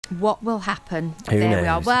what will happen? Who there knows? we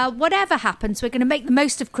are. Well, whatever happens, we're going to make the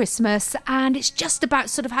most of Christmas, and it's just about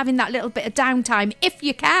sort of having that little bit of downtime if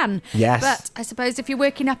you can. Yes. But I suppose if you're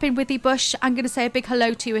working up in Withybush, I'm going to say a big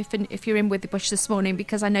hello to you if you're in Withybush this morning,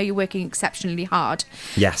 because I know you're working exceptionally hard.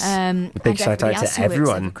 Yes. Big shout out to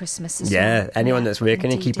everyone. Christmas as yeah, well. anyone that's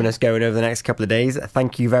working and keeping us going over the next couple of days,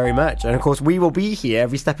 thank you very much. And of course, we will be here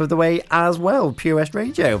every step of the way as well. Pure West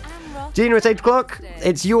Radio. Gina, it's 8 o'clock.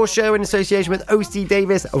 It's your show in association with OC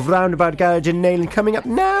Davis of Roundabout Garage and Nailing coming up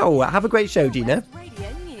now. Have a great show, Gina.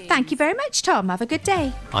 Thank you very much, Tom. Have a good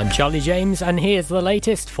day. I'm Charlie James, and here's the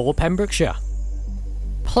latest for Pembrokeshire.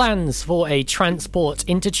 Plans for a transport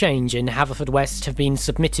interchange in Haverfordwest have been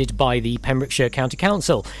submitted by the Pembrokeshire County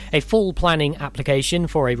Council. A full planning application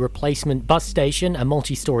for a replacement bus station, a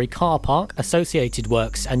multi-storey car park, associated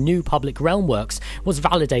works and new public realm works was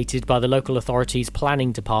validated by the local authority's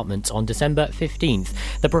planning department on December 15th.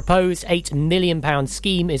 The proposed £8 million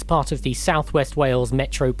scheme is part of the South West Wales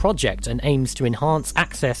Metro project and aims to enhance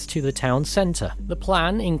access to the town centre. The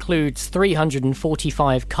plan includes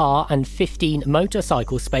 345 car and 15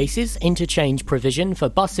 motorcycle spaces, interchange provision for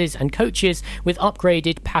buses and coaches with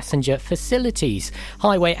upgraded passenger facilities.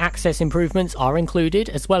 Highway access improvements are included,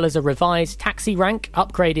 as well as a revised taxi rank,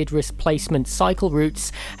 upgraded replacement cycle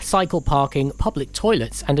routes, cycle parking, public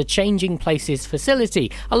toilets and a changing places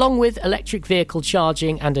facility, along with electric vehicle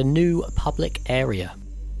charging and a new public area.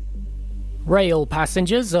 Rail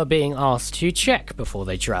passengers are being asked to check before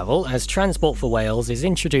they travel, as Transport for Wales is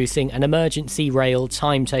introducing an emergency rail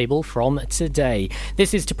timetable from today.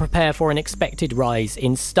 This is to prepare for an expected rise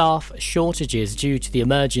in staff shortages due to the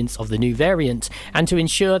emergence of the new variant and to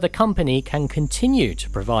ensure the company can continue to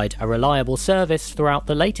provide a reliable service throughout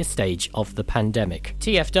the later stage of the pandemic.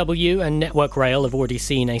 TfW and Network Rail have already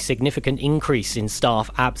seen a significant increase in staff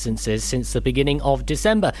absences since the beginning of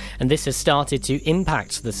December, and this has started to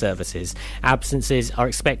impact the services. Absences are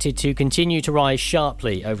expected to continue to rise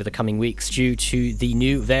sharply over the coming weeks due to the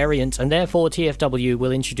new variant, and therefore TfW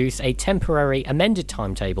will introduce a temporary amended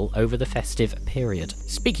timetable over the festive period.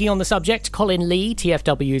 Speaking on the subject, Colin Lee,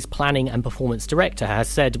 TfW's Planning and Performance Director, has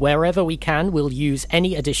said wherever we can, we'll use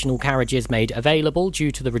any additional carriages made available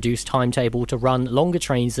due to the reduced timetable to run longer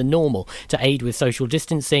trains than normal to aid with social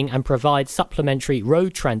distancing and provide supplementary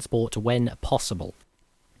road transport when possible.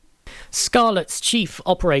 Scarlet's Chief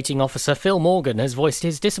Operating Officer Phil Morgan has voiced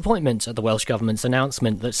his disappointment at the Welsh Government's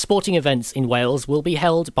announcement that sporting events in Wales will be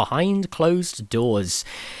held behind closed doors.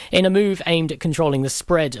 In a move aimed at controlling the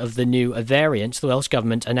spread of the new variant, the Welsh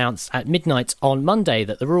Government announced at midnight on Monday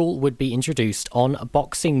that the rule would be introduced on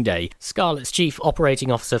Boxing Day. Scarlet's Chief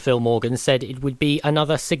Operating Officer Phil Morgan said it would be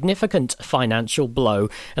another significant financial blow,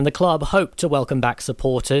 and the club hoped to welcome back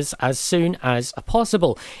supporters as soon as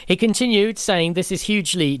possible. He continued, saying this is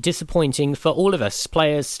hugely disappointing for all of us,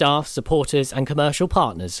 players, staff, supporters and commercial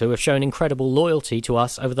partners who have shown incredible loyalty to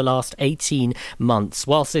us over the last 18 months.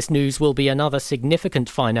 Whilst this news will be another significant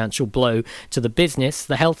financial blow to the business,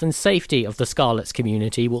 the health and safety of the Scarlets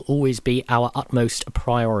community will always be our utmost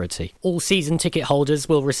priority. All season ticket holders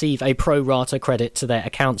will receive a pro rata credit to their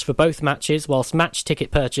accounts for both matches, whilst match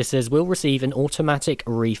ticket purchasers will receive an automatic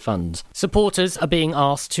refund. Supporters are being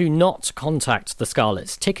asked to not contact the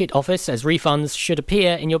Scarlets ticket office, as refunds should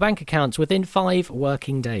appear in your bank account within 5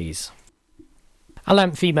 working days. A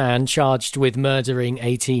Lampthe man charged with murdering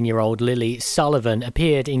 18-year-old Lily Sullivan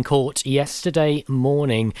appeared in court yesterday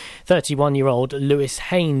morning. 31-year-old Lewis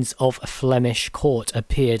Haynes of Flemish Court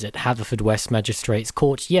appeared at Haverfordwest Magistrates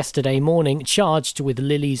Court yesterday morning, charged with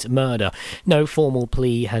Lily's murder. No formal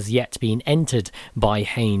plea has yet been entered by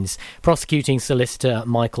Haynes. Prosecuting solicitor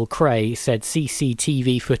Michael Cray said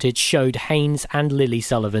CCTV footage showed Haynes and Lily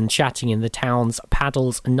Sullivan chatting in the town's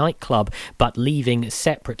Paddles nightclub, but leaving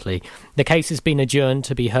separately. The case has been adjourned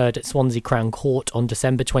to be heard at Swansea Crown Court on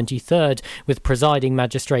December 23rd, with presiding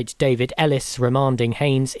magistrate David Ellis remanding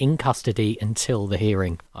Haynes in custody until the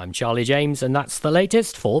hearing. I'm Charlie James, and that's the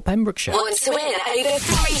latest for Pembrokeshire. Want to win over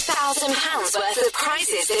 £3,000 worth of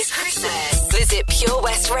prizes this Christmas? Visit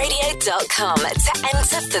purewestradio.com to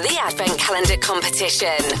enter for the Advent Calendar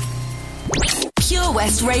competition. Pure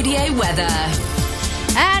West Radio weather.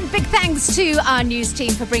 And big thanks to our news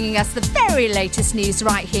team for bringing us the very latest news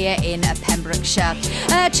right here in Pembrokeshire.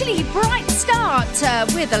 Chilly, bright start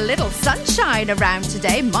with a little sunshine around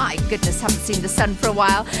today. My goodness, haven't seen the sun for a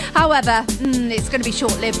while. However, it's going to be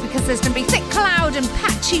short-lived because there's going to be thick cloud and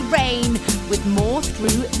patchy rain with more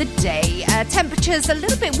through the day. Temperatures a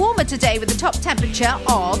little bit warmer today with a top temperature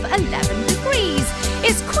of 11 degrees.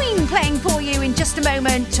 It's Queen playing for you in just a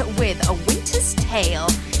moment with A Winter's Tale.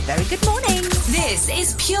 Very good morning. This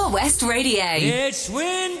is Pure West Radio. It's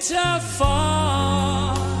winter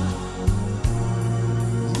fall.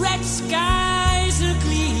 night skies are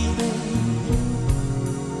gleaming.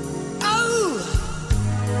 Oh,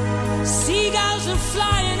 seagulls are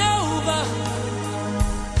flying over,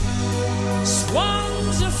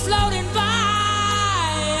 swans are floating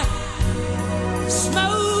by,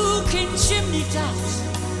 smoking chimney tops.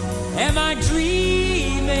 Am I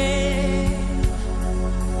dreaming?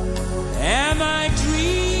 Am I dreaming?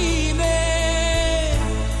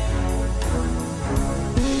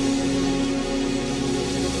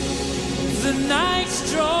 The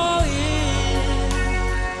night's drawing.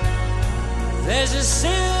 There's a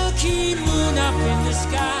silky moon up in the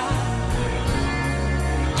sky.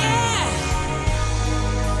 Yeah,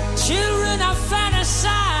 children are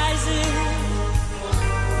fantasizing.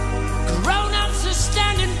 Grown-ups are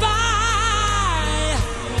standing by.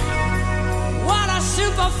 What a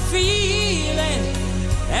super feeling.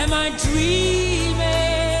 Am I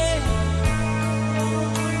dreaming?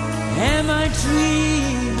 Am I dreaming?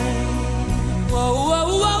 Whoa, whoa,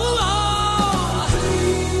 whoa, whoa.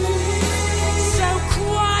 So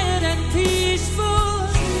quiet and peaceful,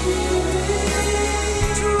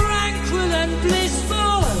 tranquil and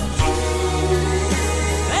blissful.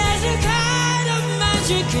 There's a kind of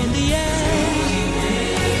magic in the air.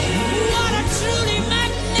 What a truly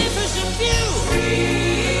magnificent view.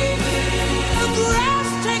 A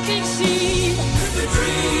breathtaking scene. The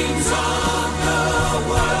dreams of the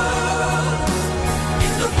world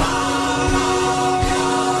in the palm of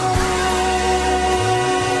your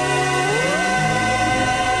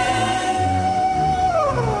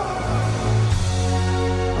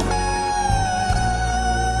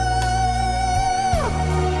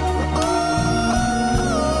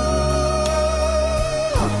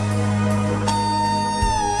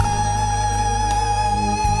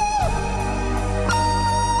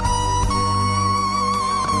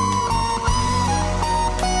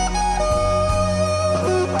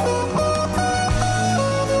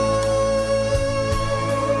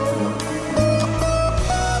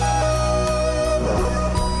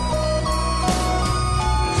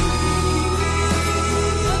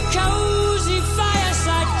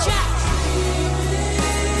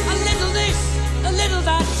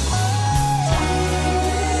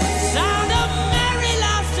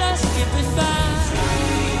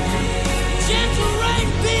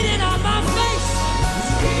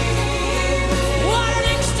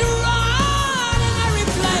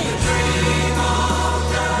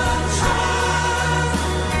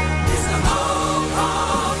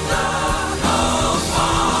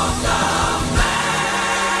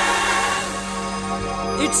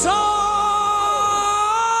It's all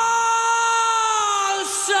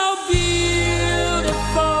so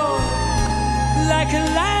beautiful, like a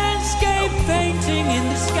landscape painting in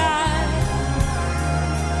the sky.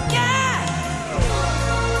 Yeah,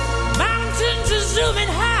 mountains are zooming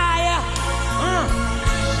higher.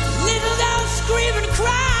 Little dogs scream and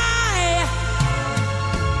cry.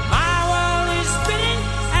 My world is spinning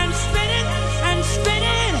and spinning and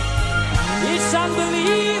spinning. It's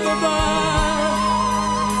unbelievable.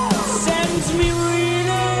 Sends me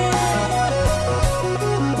reeling.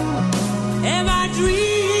 Am I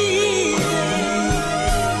dreaming?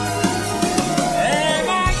 Am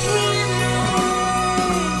I dreaming?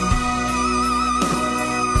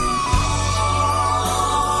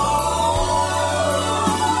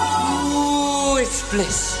 Ooh, it's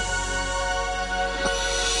bliss.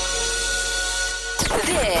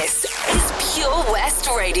 This is Pure West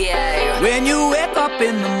Radio. When you wake up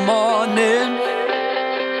in the morning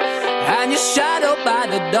and you're shadowed by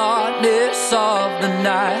the darkness of the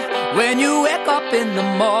night. When you wake up in the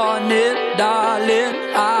morning, darling,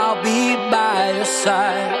 I'll be by your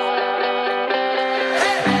side.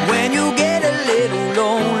 When you get a little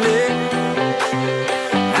lonely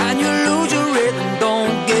and you lose your rhythm,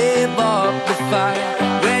 don't give up the fight.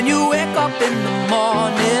 When you wake up in the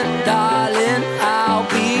morning, darling, I'll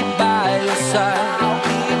be by your side. I'll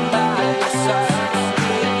be by your side.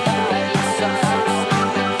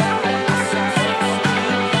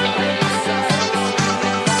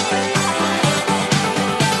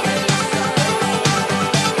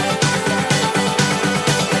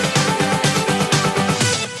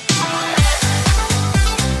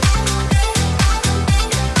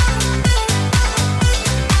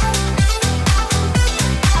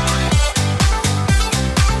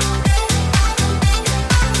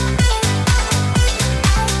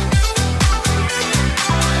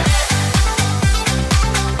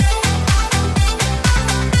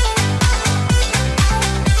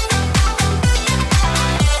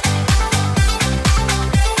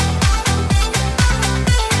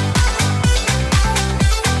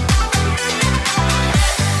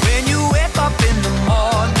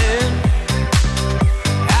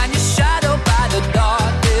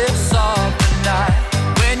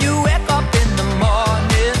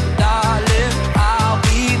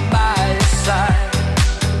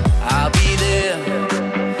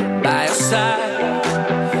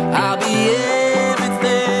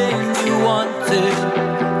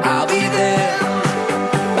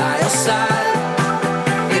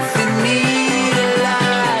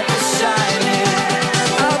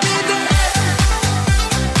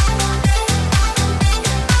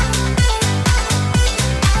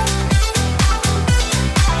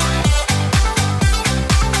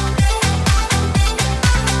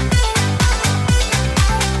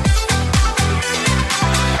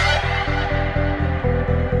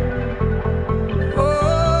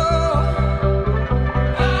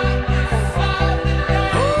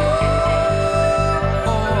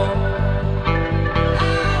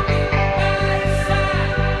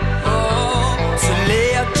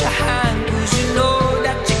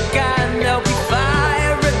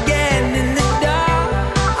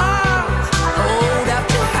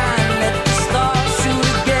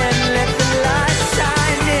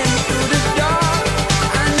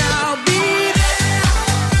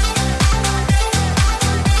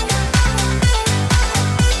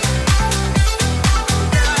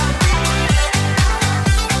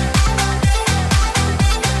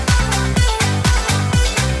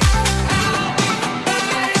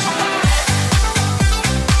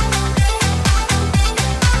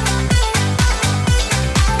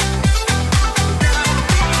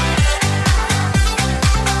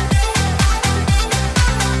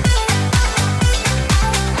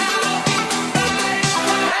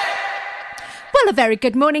 Well, a very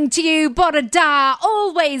good morning to you, Borada.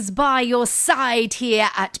 Always by your side here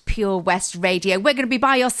at Pure West Radio. We're going to be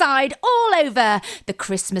by your side all over the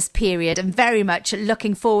Christmas period and very much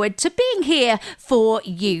looking forward to being here for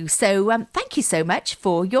you. So thank you so much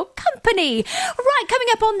for your company. Right, coming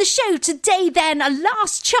up on the show today then, a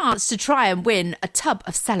last chance to try and win a tub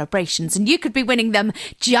of celebrations, and you could be winning them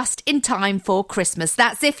just in time for Christmas.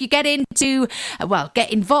 That's if you get involved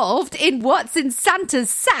in what's in Santa's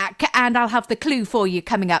sack, and I'll have the clue for you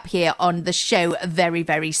coming up here on the show very,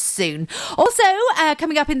 very soon. Also,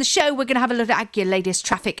 coming up in the show, we're going to have a look at your latest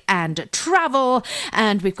traffic and travel,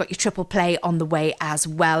 and we've got your triple play on the way as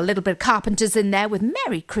well. A little bit of Carpenters in there with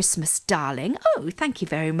Merry Christmas, Darling. Oh, thank you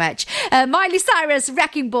very much. Miley Cyrus,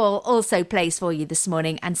 Wrecking Ball also plays for you this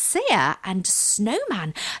morning, and Sia and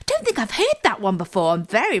Snowman. I don't think I've heard that one before. I'm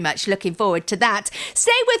very much looking forward to that.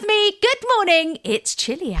 Stay with me. Good morning. It's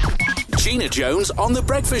chilly out there. Gina Jones on The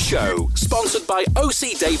Breakfast Show, sponsored by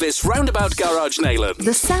O.C. Davis Roundabout Garage, Neyland.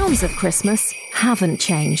 The sounds of Christmas haven't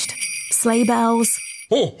changed. Sleigh bells,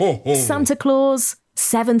 Ho, ho, ho. Santa Claus,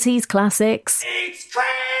 70s classics. It's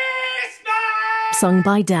Christmas! Sung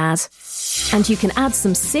by Dad. And you can add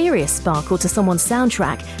some serious sparkle to someone's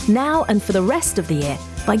soundtrack now and for the rest of the year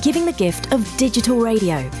by giving the gift of digital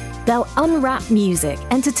radio. They'll unwrap music,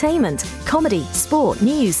 entertainment, comedy, sport,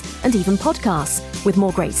 news, and even podcasts with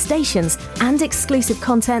more great stations and exclusive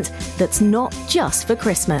content that's not just for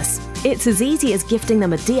Christmas. It's as easy as gifting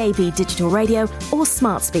them a DAB digital radio or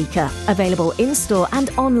smart speaker, available in-store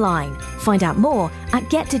and online. Find out more at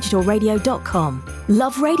getdigitalradio.com.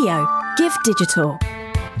 Love radio. Give digital.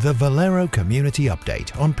 The Valero Community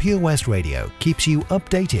Update on Pure West Radio keeps you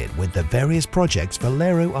updated with the various projects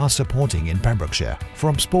Valero are supporting in Pembrokeshire,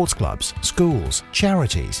 from sports clubs, schools,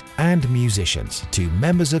 charities and musicians to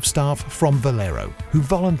members of staff from Valero who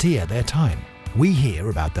volunteer their time. We hear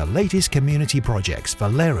about the latest community projects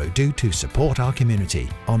Valero do to support our community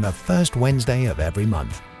on the first Wednesday of every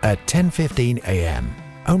month at 10:15 a.m.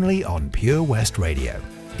 only on Pure West Radio.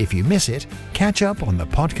 If you miss it, catch up on the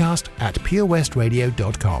podcast at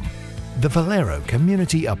purewestradio.com. The Valero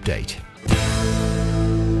Community Update.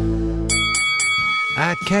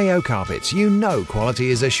 At KO Carpets, you know quality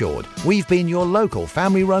is assured. We've been your local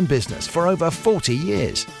family-run business for over 40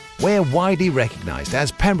 years. We're widely recognised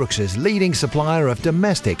as Pembrokeshire's leading supplier of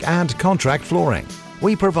domestic and contract flooring.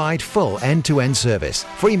 We provide full end-to-end service,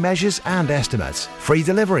 free measures and estimates, free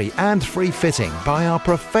delivery and free fitting by our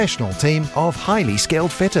professional team of highly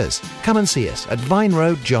skilled fitters. Come and see us at Vine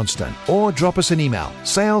Road, Johnston, or drop us an email,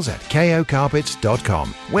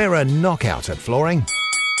 sales@kocarpets.com. We're a knockout at flooring.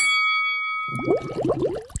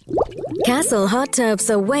 Castle Hot Tubs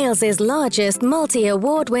are Wales's largest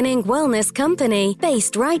multi-award-winning wellness company,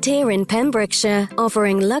 based right here in Pembrokeshire,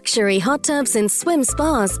 offering luxury hot tubs and swim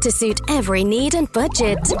spas to suit every need and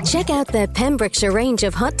budget. Check out their Pembrokeshire range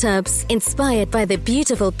of hot tubs, inspired by the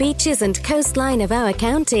beautiful beaches and coastline of our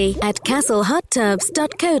county, at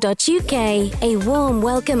castlehottubs.co.uk. A warm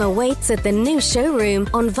welcome awaits at the new showroom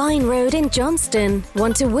on Vine Road in Johnston.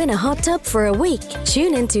 Want to win a hot tub for a week?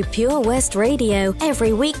 Tune into Pure West Radio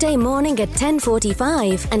every weekday morning at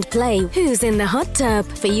 10:45 and play Who's in the Hot Tub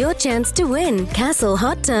for your chance to win. Castle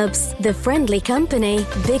Hot Tubs, the friendly company,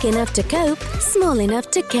 big enough to cope, small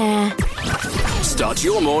enough to care. Start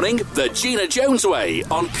your morning the Gina Jones way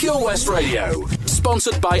on Pure West Radio,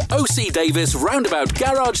 sponsored by O.C. Davis Roundabout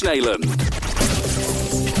Garage, Neyland.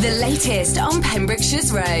 The latest on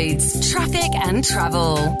Pembrokeshire's roads, traffic and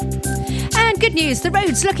travel. And good news, the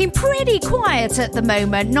road's looking pretty quiet at the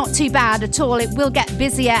moment. Not too bad at all. It will get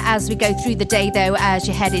busier as we go through the day, though, as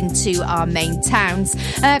you head into our main towns.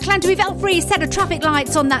 Clandewy Velfrey, set of traffic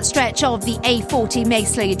lights on that stretch of the A40 may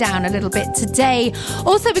slow you down a little bit today.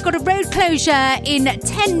 Also, we've got a road closure in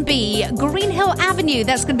 10B, Greenhill Avenue.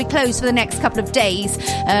 That's going to be closed for the next couple of days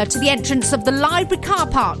to the entrance of the library car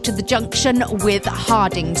park to the junction with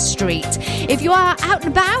Harding Street. If you are out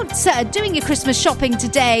and about doing your Christmas shopping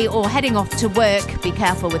today or heading off to work, be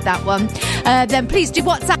careful with that one. Then please do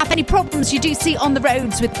WhatsApp any problems you do see on the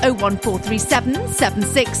roads with 01437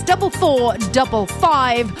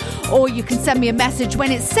 764455, or you can send me a message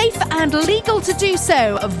when it's safe and legal to do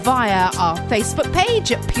so via our Facebook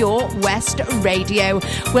page at Pure West Radio.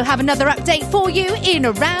 We'll have another update for you in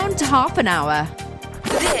around half an hour.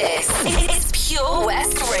 This is Pure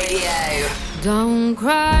West Radio. Don't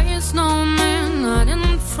cry, snowman, not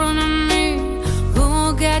in front of me.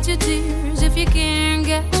 Who'll get your tears if you can't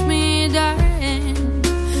catch me, darling?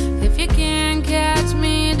 If you can't catch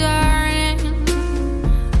me, darling.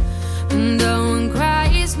 Don't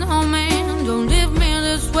cry, snowman, don't leave me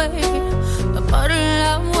this way. A bottle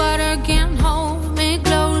of water can't hold me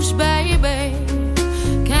close, baby.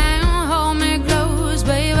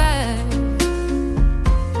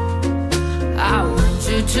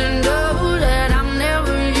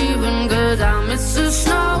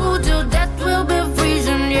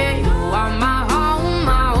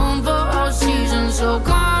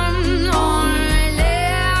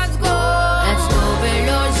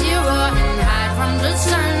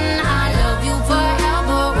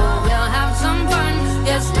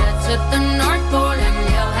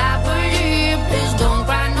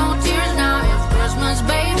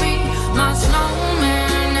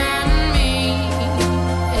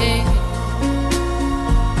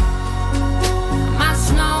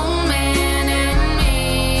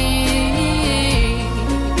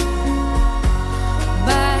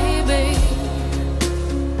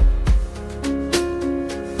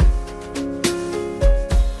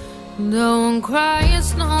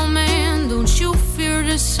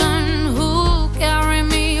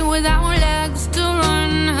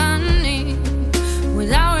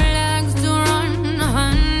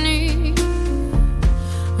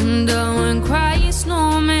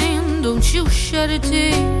 shed a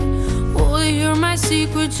tear. Oh, hear my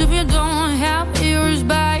secrets if you don't have ears,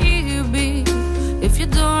 baby. If you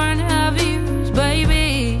don't have ears,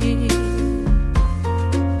 baby.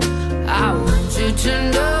 I want you to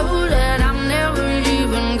know that I'm never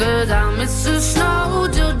leaving, 'cause I miss the snow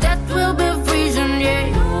till death will be freezing. Yeah,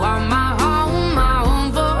 you are my home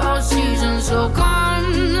for all seasons. So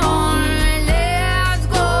come on, let's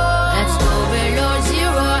go. Let's go below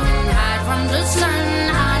zero and hide from the sun.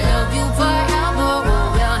 I love you forever, oh,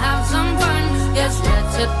 we'll have some fun. Yes,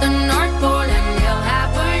 let's hit the North Pole and live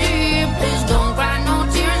happily. Please don't cry no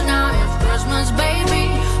tears now, it's Christmas, baby.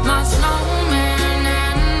 My snowman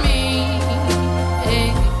and me. Hey.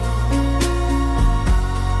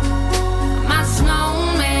 My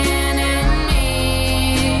snowman and me,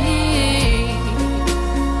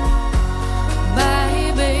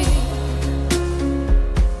 baby.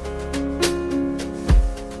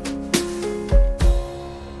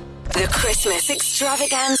 The Christmas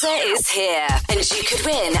extravaganza is here, and you could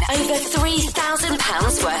win over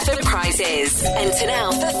 £3,000 worth of prizes. Enter now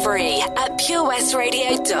for free at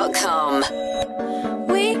purewestradio.com.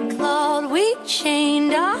 We clawed, we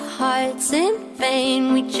chained our hearts in vain.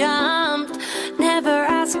 We jumped, never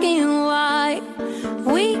asking why.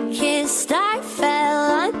 We kissed, I fell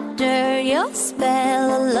under your spell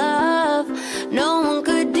of love. No one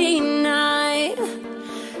could deny.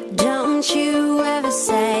 Don't you ever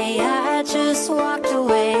say I just walked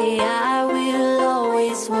away. I will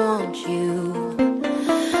always want you.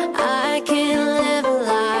 I can't live a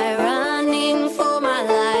lie, running for my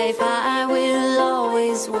life. I will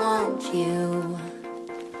always want you.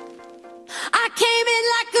 I came in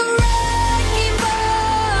like a wrecking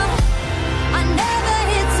ball. I never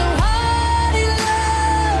hit so hard in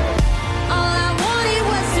love. All I wanted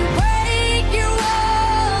was to break your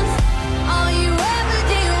walls. All you ever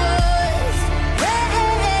did was wreck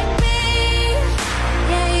me.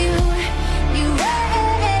 Yeah, you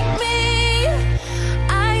wrecked me.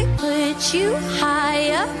 I put you high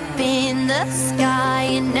up in the sky,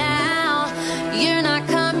 and now you're not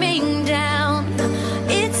coming down.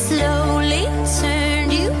 It slowly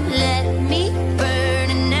turned, you let me burn,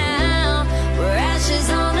 and now we're ashes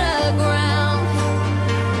on the ground.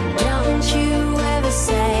 Don't you ever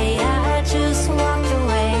say I just walked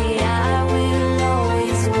away. I will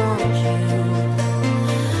always want you.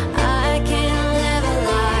 I can't live a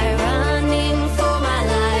lie, running for my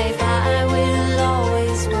life. I will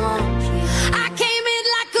always want you. I came in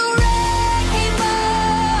like a wrecking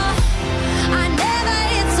ball. I never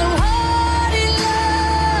hit so hard in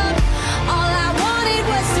love. All I wanted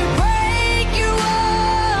was to break your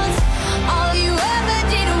walls. All you ever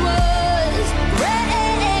did was wreck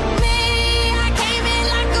me. I came in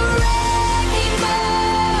like a wrecking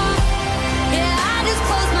ball. Yeah, I just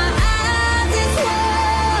closed my eyes and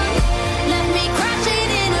swore. Let me crash it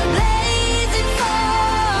in a blazing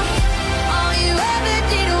fall. All you ever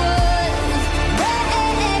did was wreck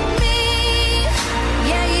me.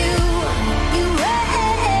 Yeah, you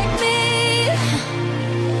wrecked me.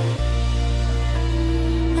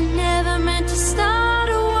 I never meant to start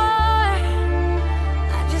a war.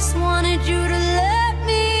 I just wanted you to let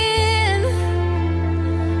me in.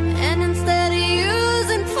 And instead of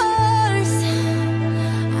using force,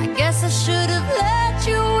 I guess I should have let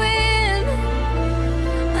you in.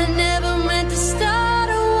 I never meant to start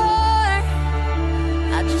a war.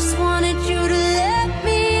 I just wanted you to let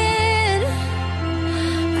me in.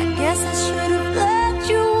 I guess I should have let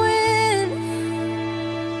you in.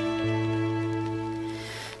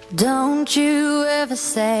 Don't you ever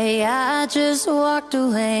say I just walked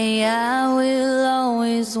away. I will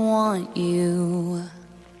always want you.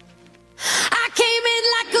 I came in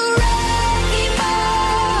like a wrecking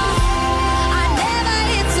ball. I never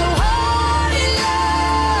hit so hard in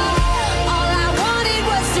love. All I wanted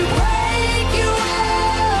was to break your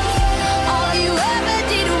walls. All you ever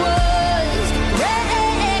did was wreck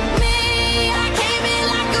me. I came in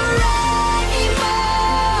like a wrecking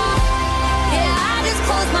ball. Yeah, I just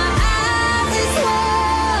closed my eyes and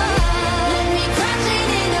swore. Let me crash it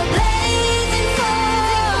in a blazing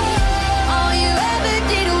fall. All you ever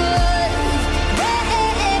did was wreck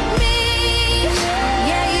me.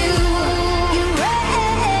 Yeah, you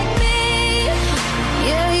wrecked me.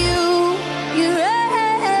 Yeah, you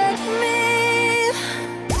wrecked me.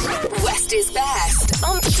 West is best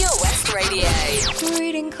on Pure West Radio.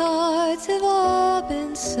 Greeting cards have all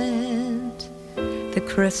been sent. The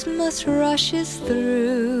Christmas rush is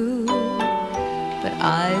through. But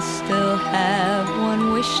I still have one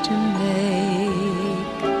wish to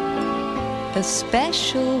make. A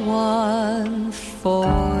special one for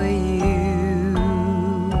you.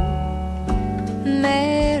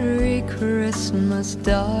 Merry Christmas. Christmas,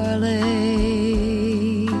 darling.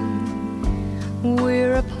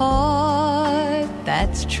 We're apart,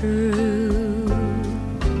 that's true,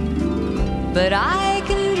 but I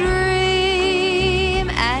can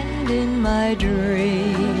dream, and in my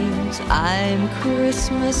dreams I'm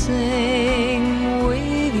Christmasing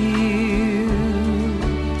with you.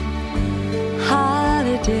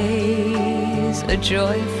 Holidays are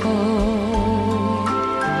joyful,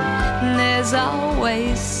 there's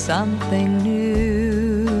always something new,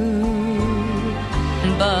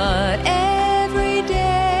 but every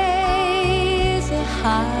day is a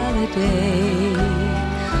holiday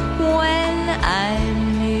when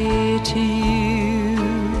I'm near to you.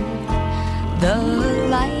 The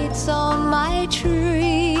lights on my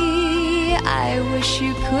tree, I wish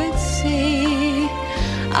you could see,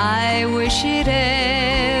 I wish it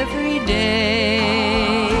every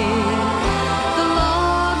day. The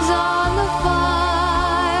logs on the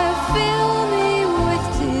fire fill me with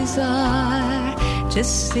desire to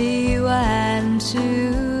see you and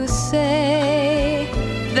to say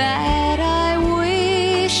that I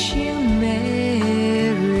wish you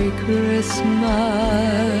Merry Christmas.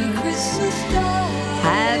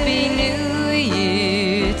 Happy New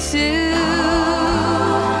Year too.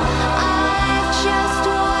 I've just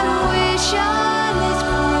one wish on this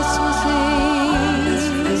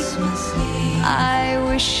Christmas Eve. I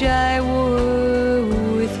wish I were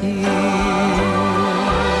with you.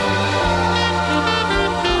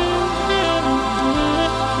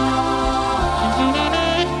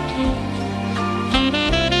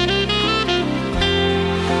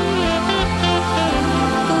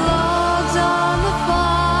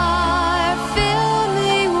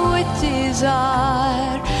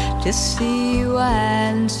 To see you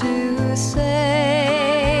and to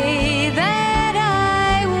say that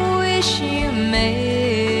I wish you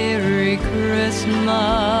Merry Christmas.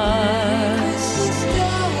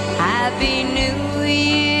 Happy New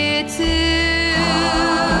Year too.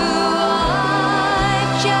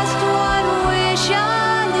 I've just one wish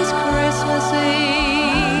on this Christmas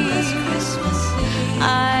Eve.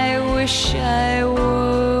 I wish I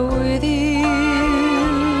were with you.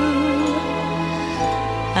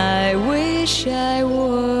 I wish I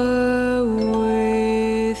were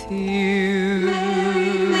with you.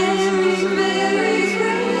 Merry, Merry, Merry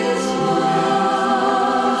Christmas.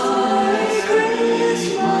 Merry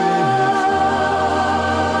Christmas,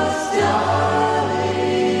 darling.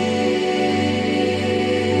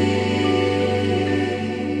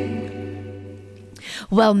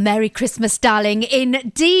 Well, Merry Christmas, darling,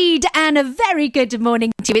 indeed, and a very good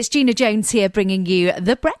morning to you. It's Gina Jones here bringing you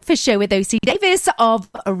The Breakfast Show with O.C. Davis of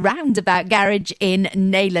Roundabout Garage in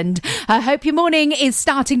Neyland. I hope your morning is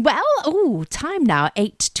starting well. Oh, time now,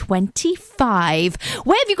 8:25.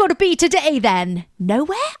 Where have you got to be today then?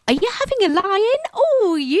 Nowhere? Are you having a lie-in?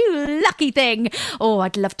 Oh, you lucky thing. Oh,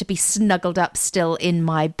 I'd love to be snuggled up still in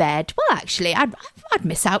my bed. Well, actually, I'd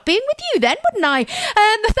miss out being with you then, wouldn't I?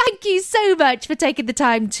 Thank you so much for taking the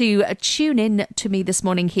time to tune in to me this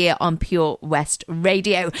morning here on Pure West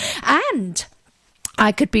Radio. And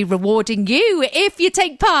I could be rewarding you if you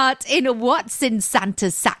take part in What's in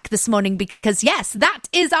Santa's Sack this morning, because yes, that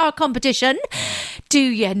is our competition. Do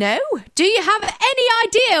you know? Do you have any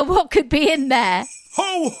idea what could be in there?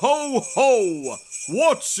 Ho, ho, ho!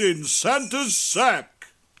 What's in Santa's sack?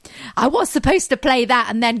 I was supposed to play that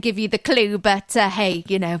and then give you the clue, but hey,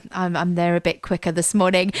 you know, I'm there a bit quicker this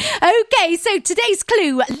morning. Okay, so today's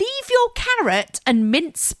clue: leave your carrot and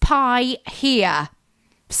mince pie here.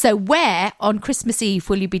 So where on Christmas Eve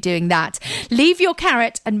will you be doing that? Leave your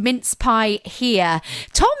carrot and mince pie here.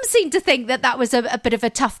 Tom seemed to think that was a bit of a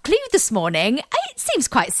tough clue this morning. It seems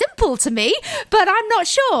quite simple to me, but I'm not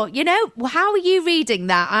sure. You know, how are you reading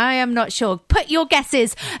that? I am not sure. Put your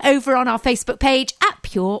guesses over on our Facebook page at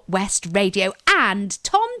Pure West Radio. And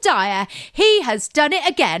Tom Dyer, he has done it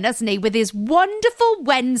again, hasn't he, with his wonderful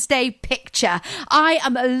Wednesday picture. I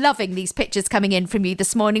am loving these pictures coming in from you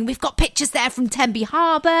this morning. We've got pictures there from Tenby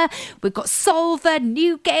Harbour. We've got Solver,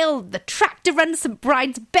 Newgale, the Tractor Run, St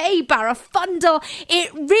Bride's Bay, Barrafundle.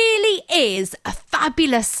 It really is a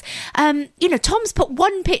fabulous... you know, Tom's put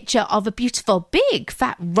one picture of a beautiful big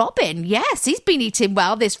fat robin. Yes, he's been eating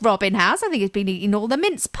well, this robin has. I think he's been eating all the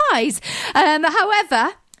mince pies.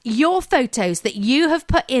 However... your photos that you have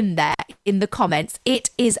put in there in the comments, it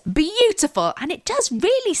is beautiful, and it does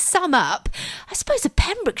really sum up, I suppose, a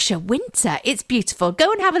Pembrokeshire winter. It's beautiful.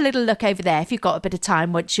 Go and have a little look over there if you've got a bit of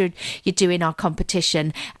time once you're doing our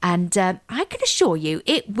competition, and I can assure you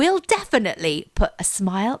it will definitely put a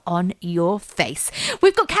smile on your face.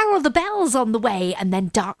 We've got Carol the Bells on the way, and then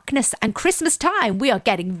darkness and Christmas time. We are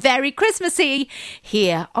getting very Christmassy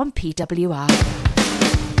here on PWR.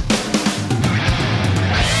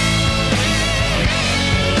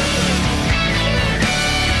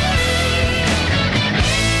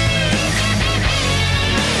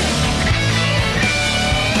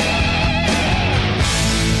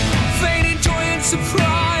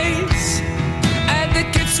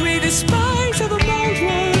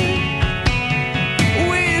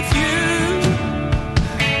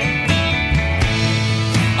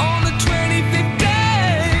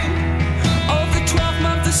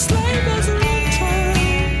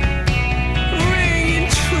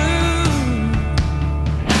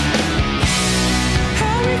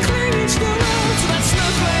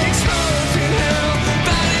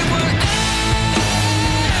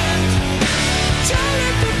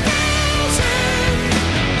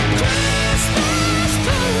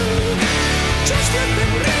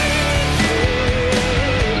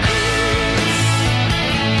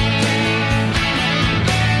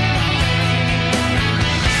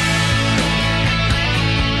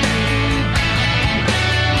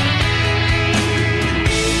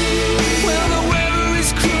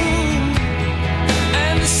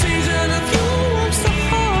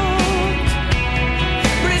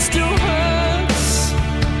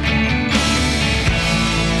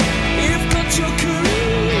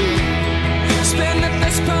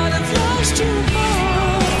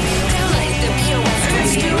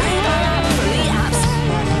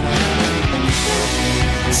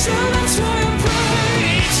 So that's why I pray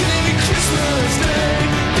each and every Christmas day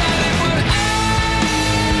that it would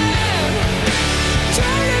end.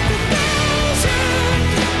 Don't let the thousand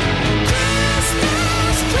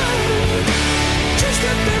Christmas come. Just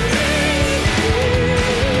let them leave.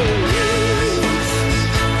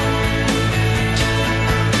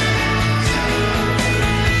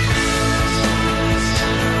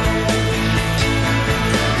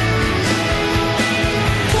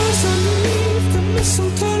 Cause underneath the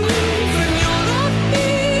mistletoe leaf and you're not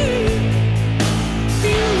here.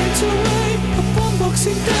 You went away upon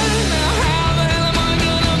Boxing Day. Now how the hell am I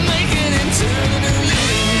gonna make it into the new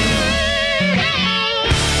year?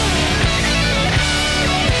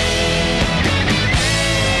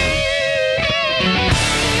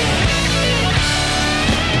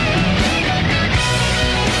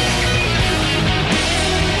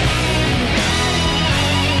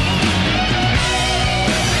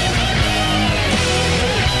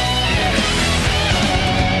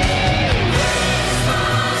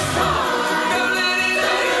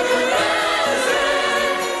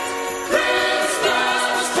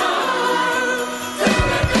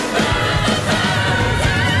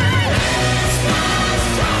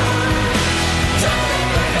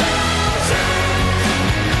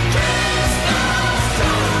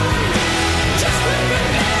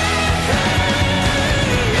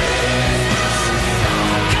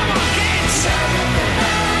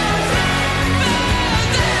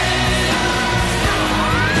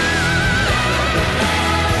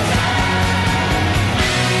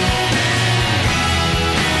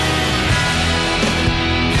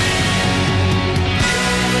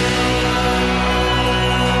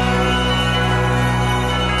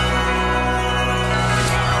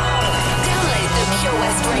 Download the Pure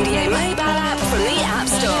West Radio mobile app from the App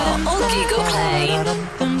Store or Google Play.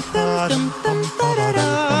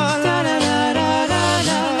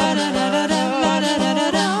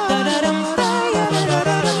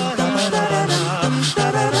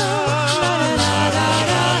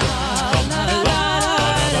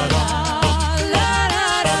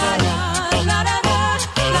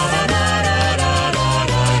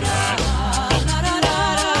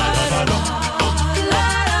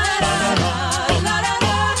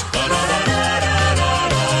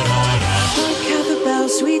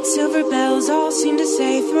 Sweet silver bells all seem to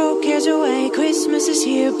say, throw cares away. Christmas is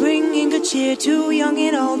here, bringing good cheer to young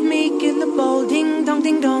and old, meek and the bold. Ding dong,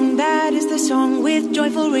 ding dong, that is the song with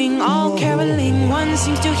joyful ring. All caroling, one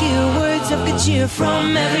seems to hear words of good cheer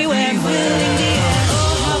from everywhere, filling the air.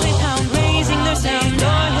 Oh, how they pound, raising their sound,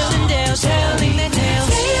 o'er hill and dale, telling their tales.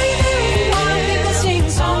 While people sing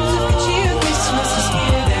songs of good cheer. Christmas is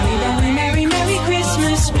here, very, very, merry, merry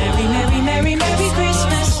Christmas. Merry, merry, merry, merry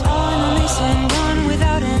Christmas. On they send on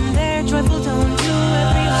without end their joyful tone to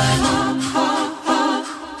everyone.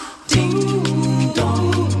 Ding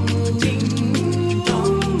dong, ding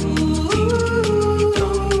dong, ding dong,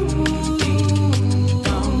 ding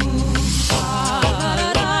dong.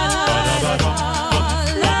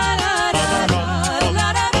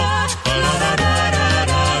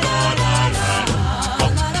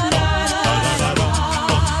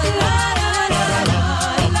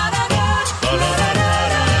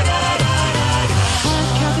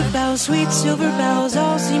 Sweet silver bells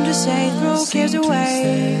all seem to say, throw cares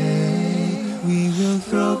away. We will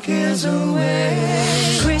throw cares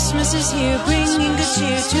away. Christmas is here, bringing good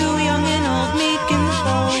cheer to young and old, meek and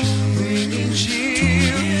bold. Bringing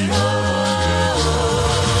cheer.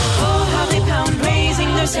 Oh, how they pound,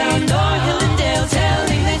 raising their sound, o'er hill and dale,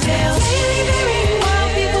 telling their tales. While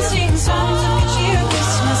people sing songs of good cheer.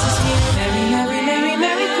 Christmas is here, merry, merry, merry,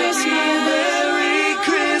 merry Christmas. Merry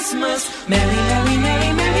Christmas. Merry, merry, merry,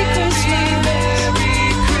 merry Christmas.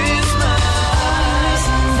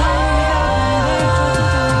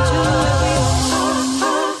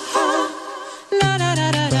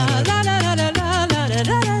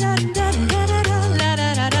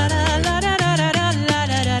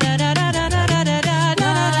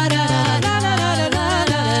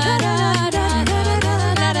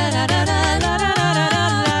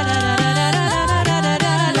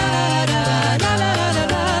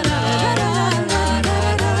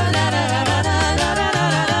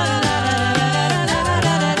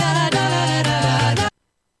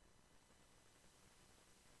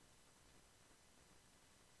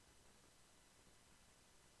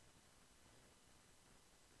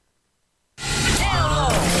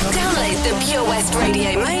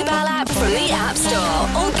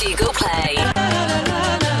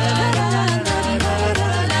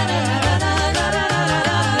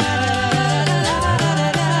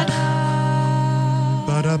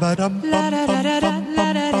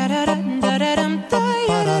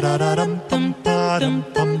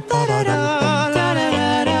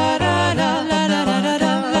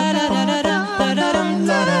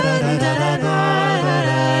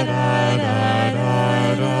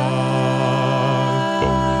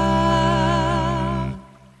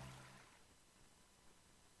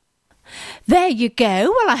 There you go.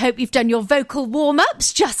 Well, I hope you've done your vocal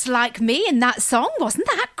warm-ups just like me in that song. Wasn't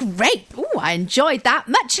that great? Oh, I enjoyed that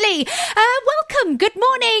muchly. Welcome, good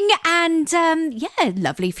morning, and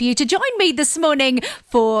lovely for you to join me this morning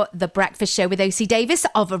for the breakfast show with OC Davis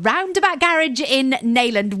of Roundabout Garage in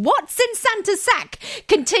Neyland. What's in Santa's sack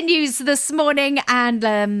continues this morning, and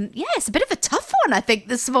it's a bit of a tough one, I think,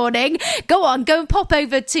 this morning. Go and pop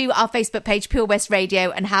over to our Facebook page, Pure West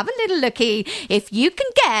Radio, and have a little looky. If you can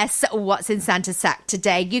guess what's in Santa's sack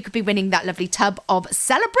today, you could be winning that lovely tub of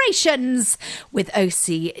celebrations with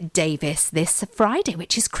OC Davis this Friday,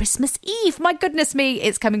 which is Christmas Eve. My goodness me,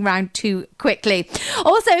 it's coming round too quickly.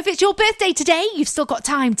 Also, if it's your birthday today, you've still got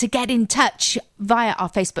time to get in touch via our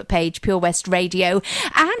Facebook page, Pure West Radio.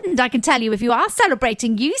 And I can tell you, if you are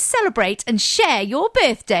celebrating, you celebrate and share your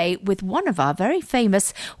birthday with one of our very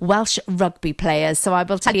famous Welsh rugby players. So I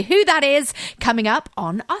will tell you who that is coming up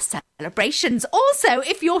on our celebrations. Also,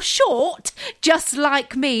 if you're short, just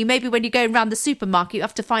like me, maybe when you're going around the supermarket, you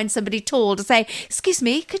have to find somebody tall to say, excuse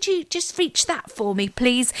me, could you just reach that for me,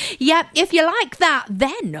 please? Yeah, if you like that,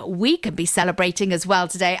 then we can be celebrating as well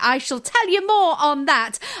today. I shall tell you more on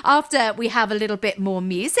that after we have a little bit more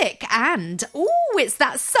music. And, it's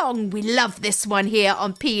that song. We love this one here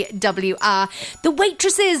on PWR. The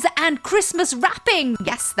Waitresses and Christmas Wrapping.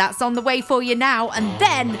 Yes, that's on the way for you now. And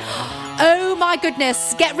then, oh my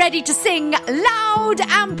goodness, get ready to sing loud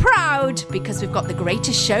and proud because we've got The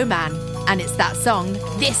Greatest Showman. And it's that song,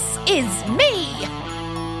 This Is Me.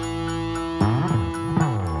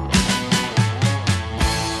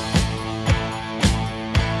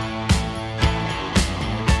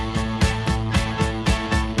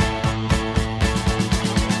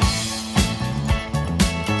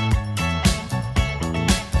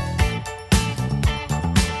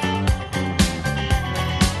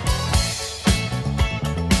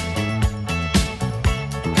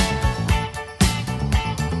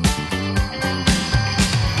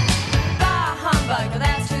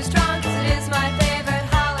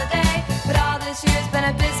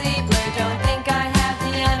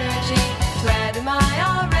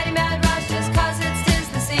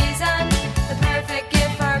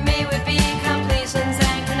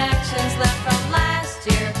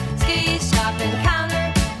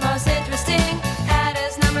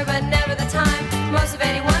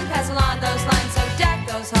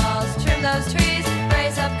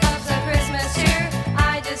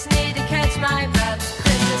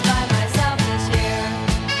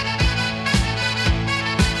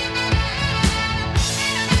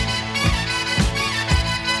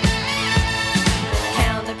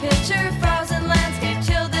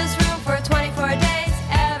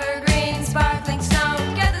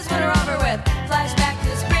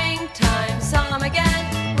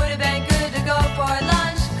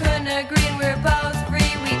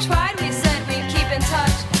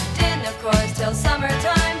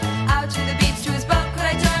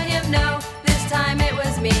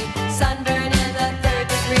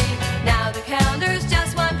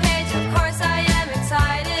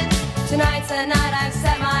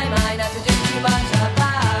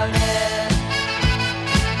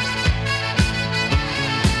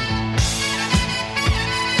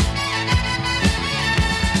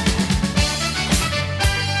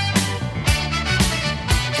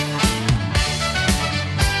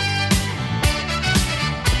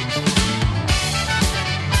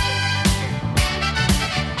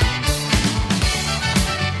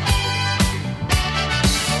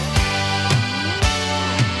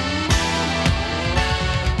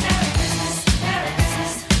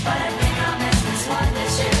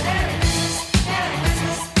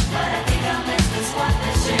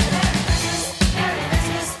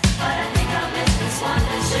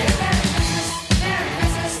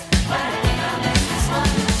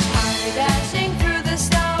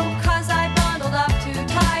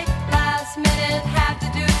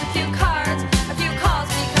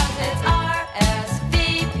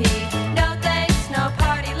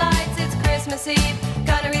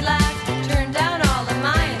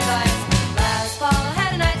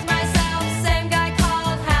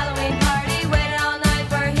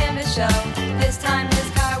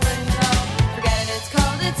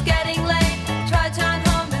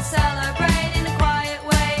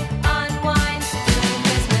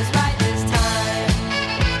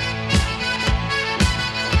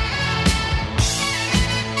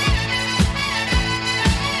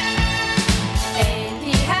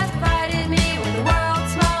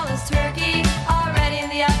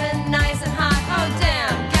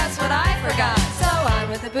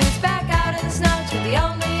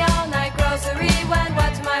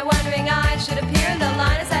 Should appear in the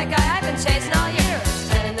line as that guy I've been chasing all year.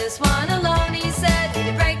 And in this one alone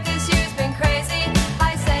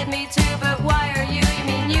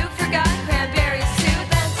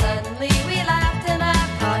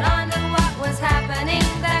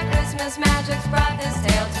Christmas magic's brought this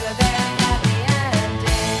tale to a very happy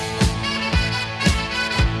ending.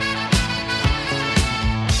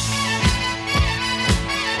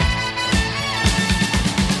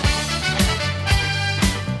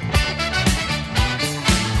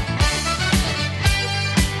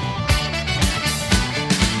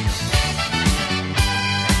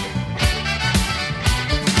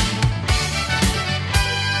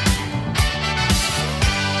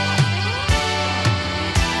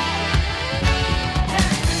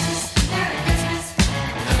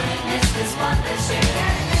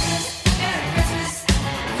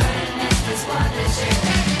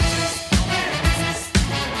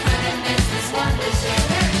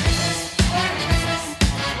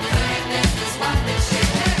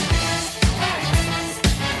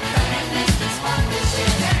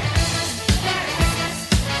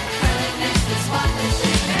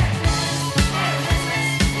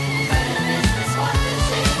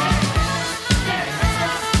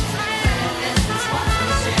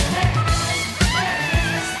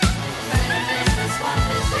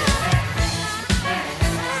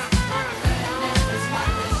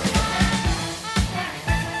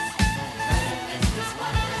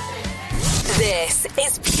 This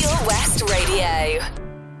is Pure West Radio.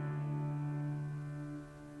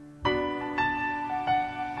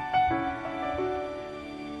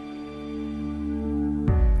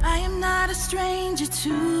 I am not a stranger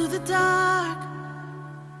to the dark.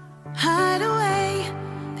 Hide away,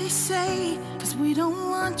 they say, 'cause we don't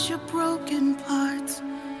want your broken parts.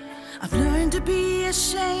 I've learned to be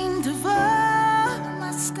ashamed of all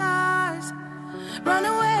my scars. Run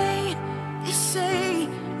away, they say,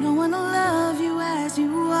 no one will love you as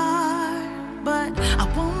you are. But I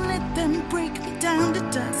won't let them break me down to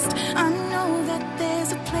dust. I know that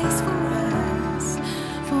there's a place for us,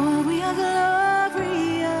 for we are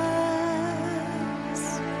glorious.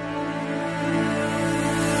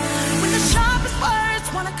 When the sharpest words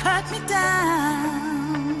wanna cut me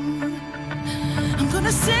down, I'm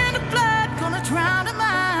gonna send a flood, gonna drown them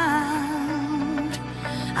out.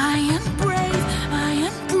 I am brave, I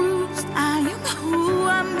am bruised, I am who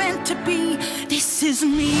I'm meant to be. This is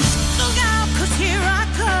me. Look out, 'cause here I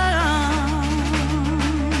come,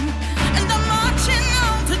 and I'm marching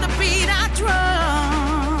on to the beat I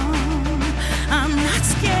drum. I'm not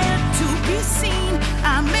scared to be seen,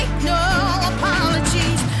 I make no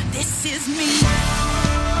apologies. This is me.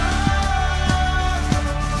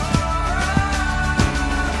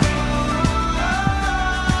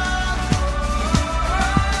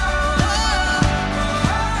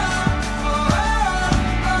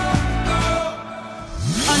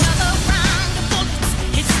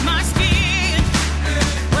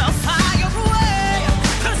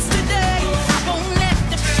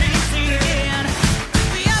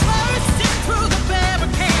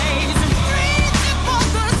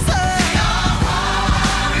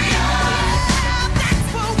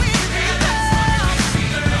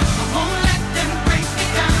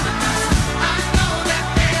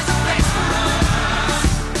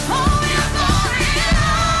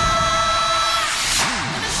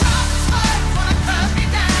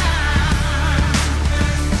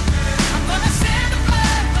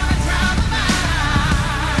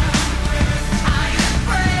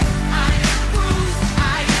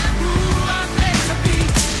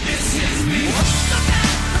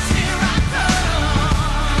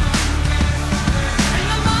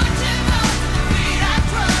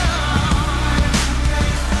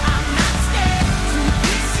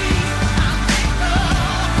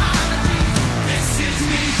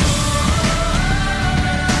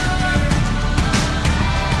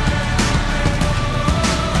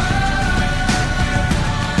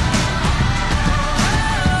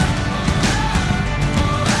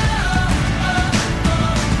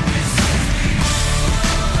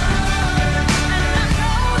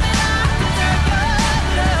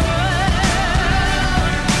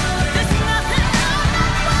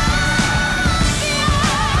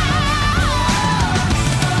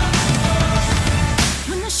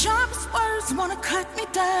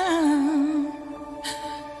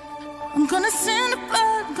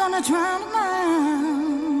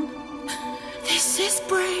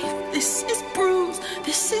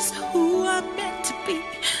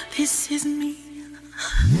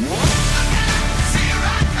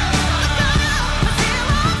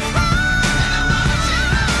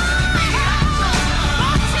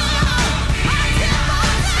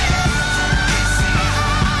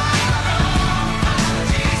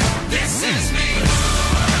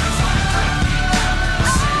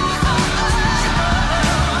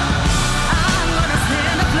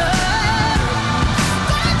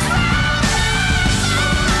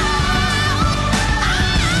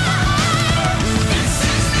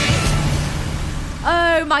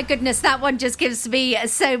 my goodness, that one just gives me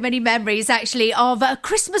so many memories, actually, of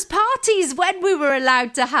Christmas parties when we were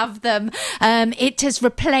allowed to have them. It has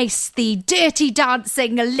replaced the dirty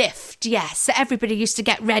dancing lift. Yes, everybody used to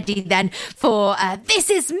get ready then for This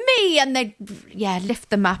Is Me, and they'd lift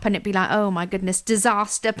them up and it'd be like, oh my goodness,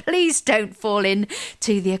 disaster. Please don't fall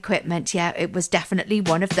into the equipment. Yeah, it was definitely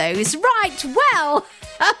one of those. Right, well,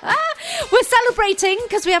 we're celebrating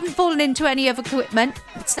because we haven't fallen into any of equipment.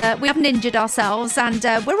 We haven't injured ourselves, and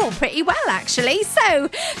we're all pretty well, actually. So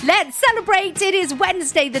let's celebrate. It is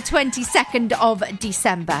Wednesday, the 22nd of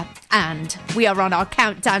December, and we are on our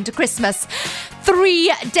countdown to Christmas.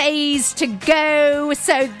 3 days to go.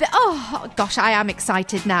 So, oh gosh, I am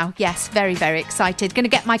excited now. Yes, very, very excited. Going to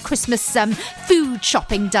get my Christmas food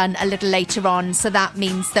shopping done a little later on. So that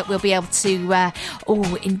means that we'll be able to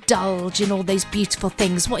indulge in all those beautiful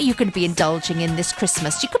things. What are you going to be indulging in this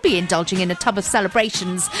Christmas? You could be indulging in a tub of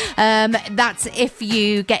celebrations. That's if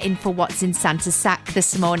you get in for What's in Santa's Sack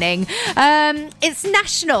this morning. It's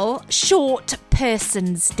National Short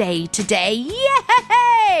Persons Day today.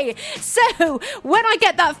 Yay! So when I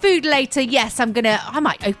get that food later, yes, I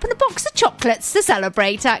might open a box of chocolates to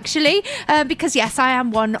celebrate, actually, because yes, I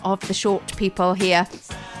am one of the short people here.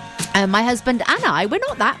 My husband and I, we're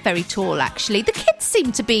not that very tall, actually. The kids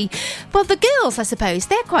seem to be, well, the girls, I suppose,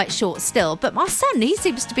 they're quite short still. But my son, he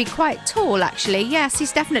seems to be quite tall, actually. Yes,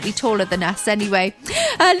 he's definitely taller than us anyway.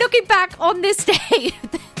 Looking back on this day...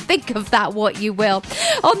 Think of that what you will.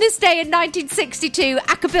 On this day in 1962,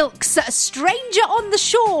 Acapulco's Stranger on the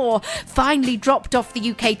Shore finally dropped off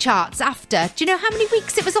the UK charts after, do you know how many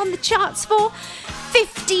weeks it was on the charts for?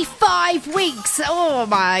 55 weeks. Oh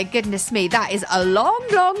my goodness me, that is a long,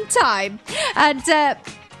 long time. And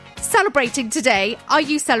celebrating today, are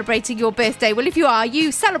you celebrating your birthday? Well, if you are,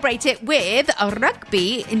 you celebrate it with a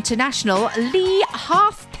rugby international Lee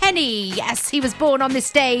Halfpenny. Yes, he was born on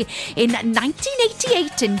this day in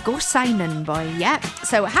 1988 in Gorsinen, boy. Yeah.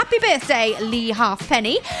 So happy birthday, Lee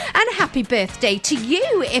Halfpenny, and happy birthday to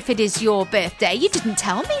you if it is your birthday. You didn't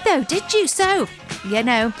tell me though, did you? So, you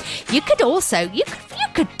know, you could also, you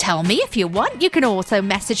could tell me if you want. You can also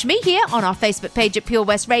message me here on our Facebook page at Pure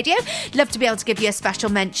West Radio. Love to be able to give you a special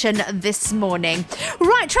mention this morning.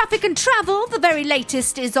 Right, traffic and travel, the very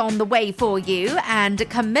latest is on the way for you. And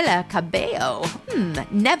Camila Cabello,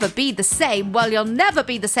 never be the same. Well, you'll never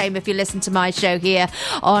be the same if you listen to my show here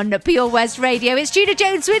on Pure West Radio. It's Gina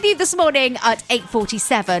Jones with you this morning at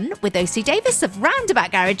 8:47 with OC Davis of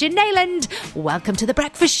Roundabout Garage in Neyland. Welcome to the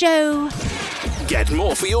breakfast show. Get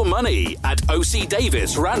more for your money at OC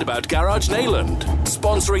Davis Roundabout Garage Neyland,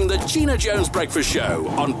 sponsoring the Gina Jones Breakfast Show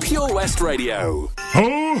on Pure West Radio.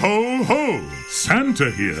 Ho, ho, ho! Santa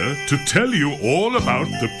here to tell you all about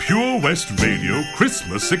the Pure West Radio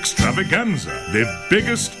Christmas Extravaganza, their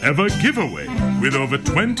biggest ever giveaway, with over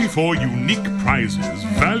 24 unique prizes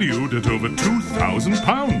valued at over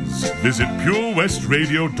 £2,000. Visit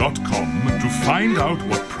purewestradio.com to find out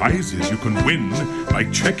what prizes you can win by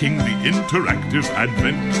checking the interactive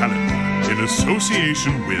Advent calendar in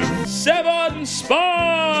association with Seven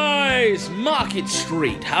Spice Market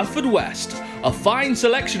Street, Haverfordwest. A fine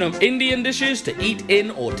selection of Indian dishes to eat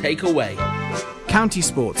in or take away. County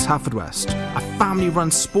Sports, Haverfordwest, a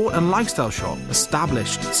family-run sport and lifestyle shop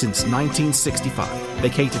established since 1965. They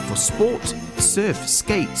cater for sport, surf,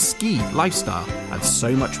 skate, ski, lifestyle, and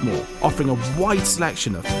so much more, offering a wide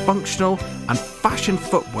selection of functional and fashion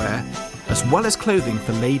footwear, as well as clothing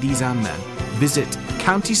for ladies and men. Visit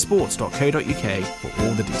countysports.co.uk for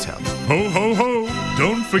all the details. Ho, ho, ho!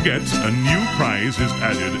 Don't forget, a new prize is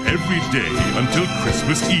added every day until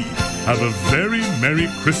Christmas Eve. Have a very Merry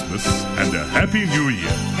Christmas and a Happy New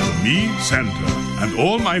Year from me, Santa, and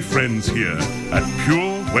all my friends here at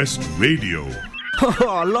Pure West Radio.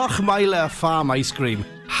 Oh, Lochmeyler Farm Ice Cream.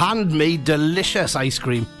 Handmade delicious ice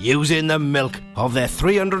cream using the milk of their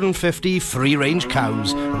 350 free-range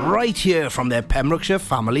cows right here from their Pembrokeshire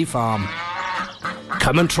family farm.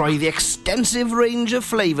 Come and try the extensive range of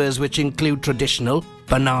flavours which include traditional,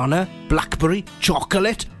 banana, blackberry,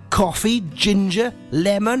 chocolate, coffee, ginger,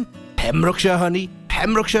 lemon, Pembrokeshire honey,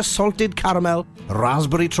 Pembrokeshire salted caramel,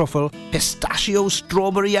 raspberry truffle, pistachio,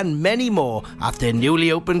 strawberry and many more at their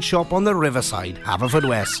newly opened shop on the Riverside,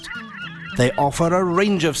 Haverfordwest. They offer a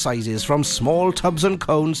range of sizes from small tubs and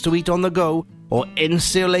cones to eat on the go or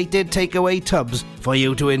insulated takeaway tubs for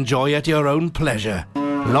you to enjoy at your own pleasure.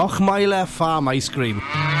 Lochmeyler Farm Ice Cream.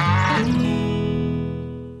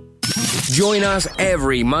 Join us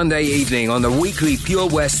every Monday evening on the weekly Pure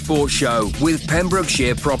West Sports Show with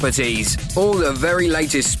Pembrokeshire Properties. All the very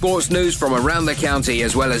latest sports news from around the county,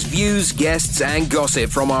 as well as views, guests and gossip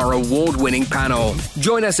from our award-winning panel.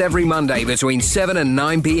 Join us every Monday between 7 and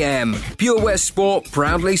 9 p.m. Pure West Sport,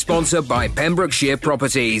 proudly sponsored by Pembrokeshire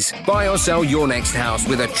Properties. Buy or sell your next house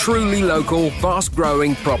with a truly local,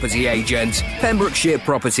 fast-growing property agent. Pembrokeshire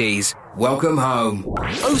Properties. Welcome home.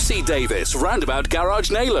 OC Davis, Roundabout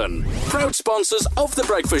Garage Neyland. Proud sponsors of The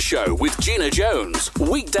Breakfast Show with Gina Jones.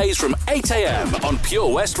 Weekdays from 8 a.m. on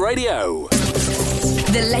Pure West Radio.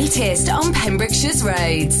 The latest on Pembrokeshire's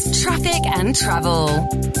roads, traffic and travel.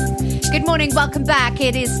 Good morning, welcome back.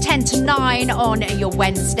 It is 10 to 9 on your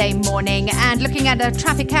Wednesday morning. And looking at a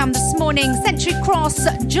traffic count this morning, Century Cross,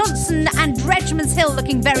 Johnson and Regiments Hill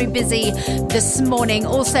looking very busy this morning.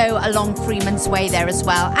 Also along Freeman's Way there as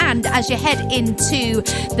well. And as you head into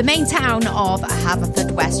the main town of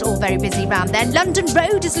Haverfordwest, all very busy around there. London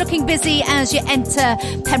Road is looking busy as you enter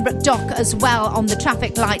Pembroke Dock as well on the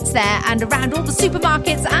traffic lights there. And around all the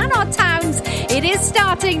supermarkets and our towns, it is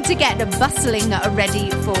starting to get bustling ready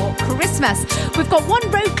for Christmas. We've got one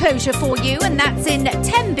road closure for you, and that's in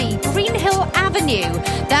Tenby, Greenhill Avenue.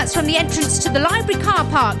 That's from the entrance to the library car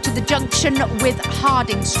park to the junction with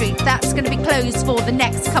Harding Street. That's going to be closed for the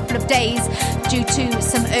next couple of days due to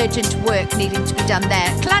some urgent work needing to be done there.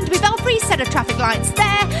 Clandeby Belfry, set of traffic lights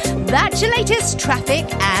there. That's your latest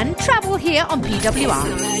traffic and travel here on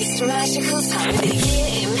PWR. It's the most magical time of the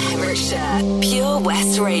year in Pembrokeshire. Pure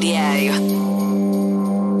West Radio.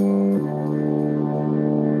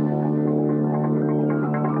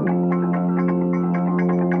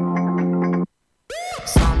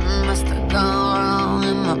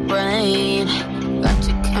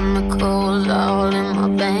 Chemicals all in my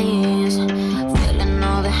veins, feeling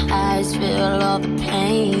all the highs, feel all the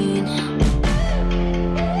pain.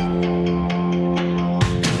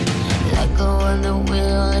 Let go of the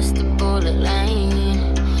wheel, it's the bullet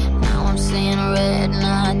lane. Now I'm seeing red,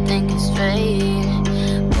 now I think it's straight.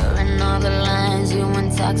 Blurring all the lines, you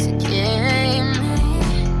intoxicate me.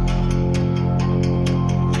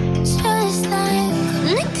 Just like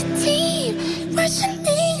nicotine, rushing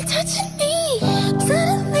me, touching me.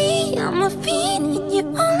 Suddenly I'm a fiend, and you're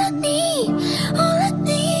all I need, all I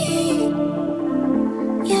need.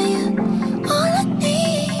 Yeah, yeah, all I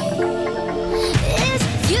need is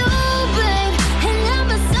you, babe. And I'm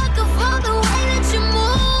a sucker for the way that you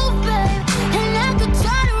move, babe. And I could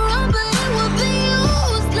try to run, but it would be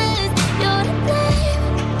useless. You're to blame.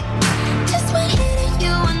 Just by hitting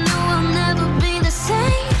you, I know I'll never be the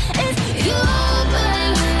same. It's you,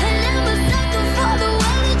 babe. And I'm a sucker for the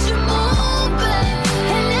way that you move, babe.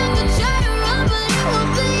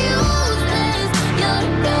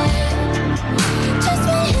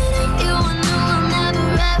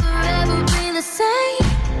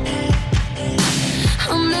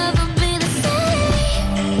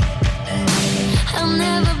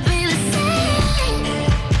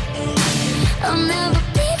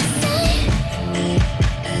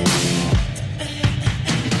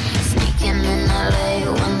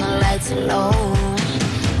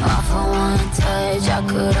 I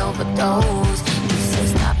could overdose. You say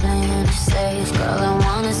stop playing it safe, girl. I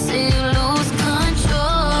wanna see you lose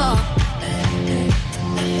control.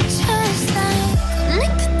 Just like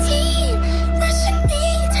nicotine, rushing me,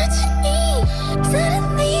 touching me.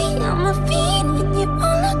 Suddenly I'm a fiend, and you're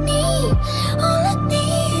all I need, all I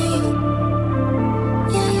need.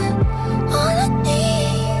 Yeah, yeah, all I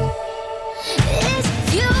need is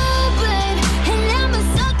you, babe. And I'm a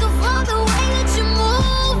sucker for the way that you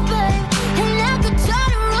move, babe. And I could try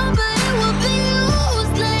to run, but it would be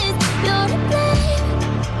useless. You're to blame.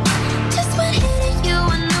 Just by hitting you,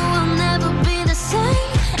 I know I'll never be the same.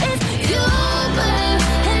 It's you, babe.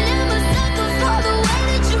 And I'm a sucker for the way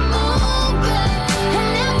that you move, babe.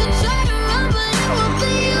 And I could try to run, but it would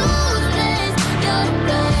be useless. You're to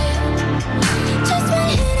blame. Just by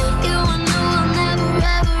hitting you, I know I'll never,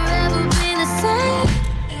 ever, ever be the same.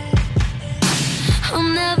 I'll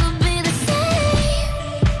never be the same.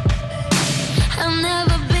 I'll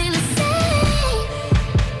never be the same.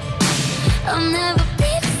 I'll never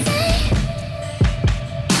be the same.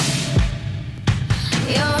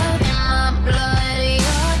 You're in my blood,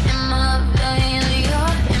 you're in my veins,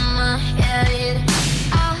 you're in my head.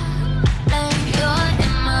 You're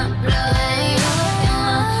in my blood, you're in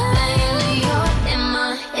my veins, you're in my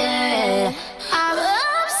head.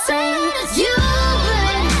 I'm saying you,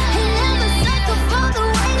 babe, and I'm a sucker for the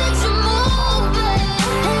way that you move, babe.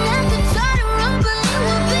 And I could try to run, but it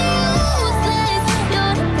would be useless.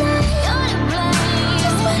 You're to blame, you're to blame.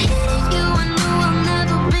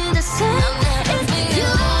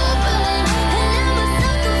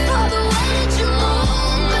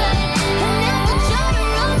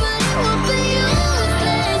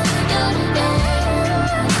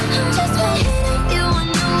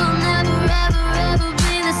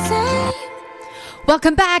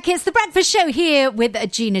 Welcome back. It's the Breakfast Show here with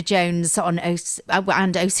Gina Jones and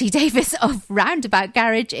OC Davis of Roundabout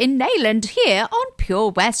Garage in Neyland here on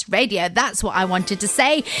Pure West Radio. That's what I wanted to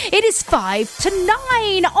say. It is 5 to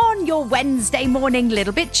 9 on your Wednesday morning.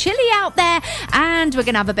 Little bit chilly out there, and we're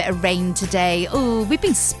going to have a bit of rain today. Oh, we've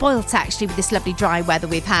been spoilt actually with this lovely dry weather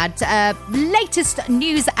we've had. Latest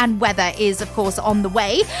news and weather is, of course, on the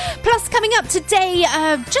way. Plus, coming up today,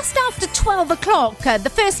 just after 12 o'clock, the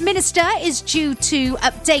First Minister is due to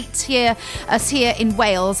update us here in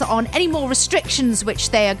Wales on any more restrictions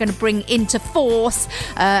which they are going to bring into force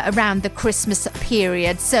around the Christmas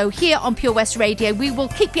period. So here on Pure West Radio, we will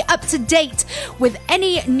keep you up to date with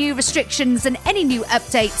any new restrictions and any new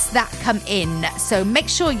updates that come in. So make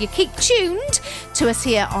sure you keep tuned to us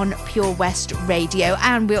here on Pure West Radio,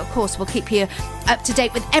 and we, of course, will keep you up to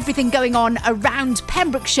date with everything going on around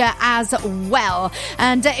Pembrokeshire as well.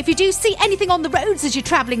 And if you do see anything on the roads as you're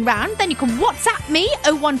travelling round, then you can WhatsApp me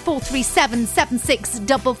 01437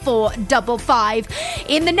 764455.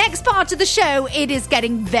 In the next part of the show, it is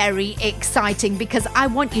getting very exciting because I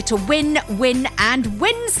want you to win and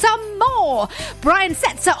win some more. Brian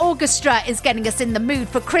Setzer Orchestra is getting us in the mood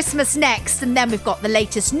for Christmas next, and then we've got the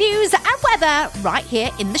latest news and weather right here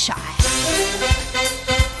in the Shire.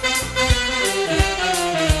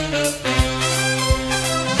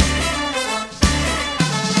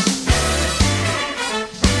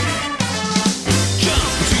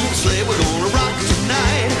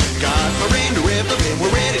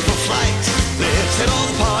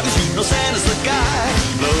 Santa's the guy.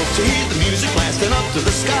 Love to hear the music blasting up to the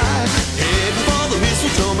sky. Heading for the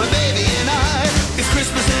mistletoe, my baby and I. It's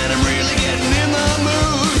Christmas and I'm really getting in the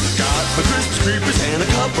mood. Got my Christmas creepers and a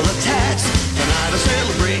couple of tats. Tonight I'm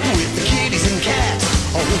celebrating with the kitties and cats.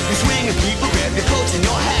 Oh, you swinging people, grab your coats and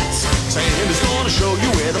your hats. Santa's gonna show you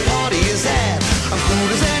where the party is at. I'm cool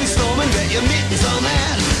as any snowman, bet your mittens on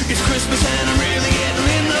that. It's Christmas and I'm really getting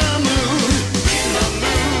in the mood. In the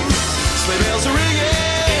mood. Sleigh bells are ringing.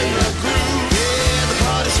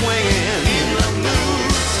 Swinging in the mood,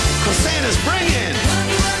 'cause Santa's bringing.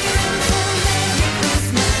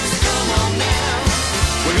 Come on now,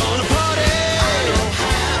 we're gonna party.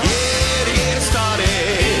 Yeah, to get it started.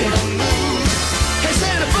 In the mood. Hey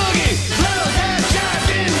Santa Boogie, blow that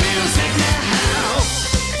jiving music now.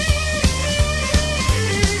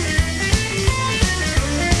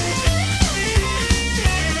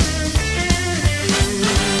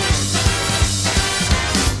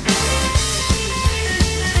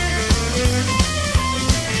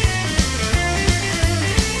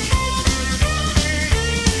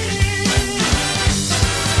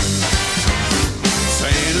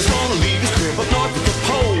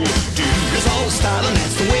 And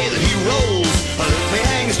that's the way that he rolls. Let me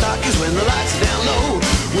hang the stockings when the lights are down low.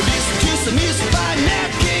 We'll listen to some music by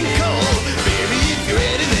Nat King Cole. Baby, if you're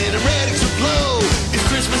ready, then I'm ready to blow. It's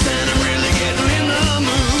Christmas and I'm really getting in the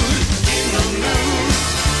mood. In the mood.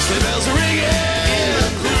 Sleigh bells are ringing. In the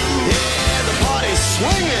groove. Yeah, the party's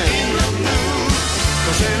swinging. In the mood.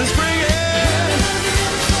 'Cause Santa's bringing.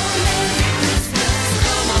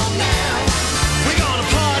 Come on now. We're gonna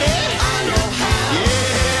party. I know how.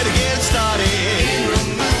 Yeah, to get it started.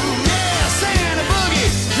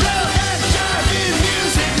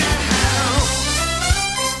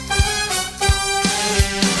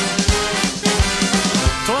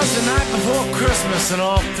 Christmas and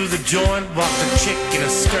all through the joint walked a chick in a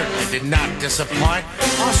skirt that did not disappoint.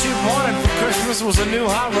 All she wanted for Christmas was a new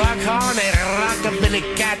hot rock car and a rockabilly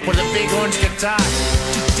cat with a big orange guitar. 2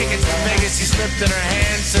 tickets to Vegas she slipped in her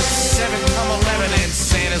hand. Said 7 come 11 and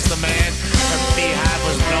Santa's the man. Her beehive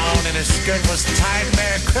was blown and her skirt was tight.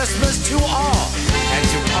 Merry Christmas to all, and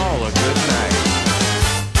to all a good night.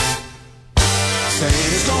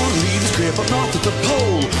 Santa's gonna leave his crib up north at the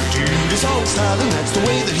pole. Dude is old style and that's the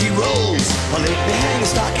way that he rolls. I'll let me hang the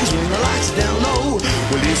stockings when the lights are down low.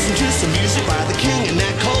 We'll listen to some music by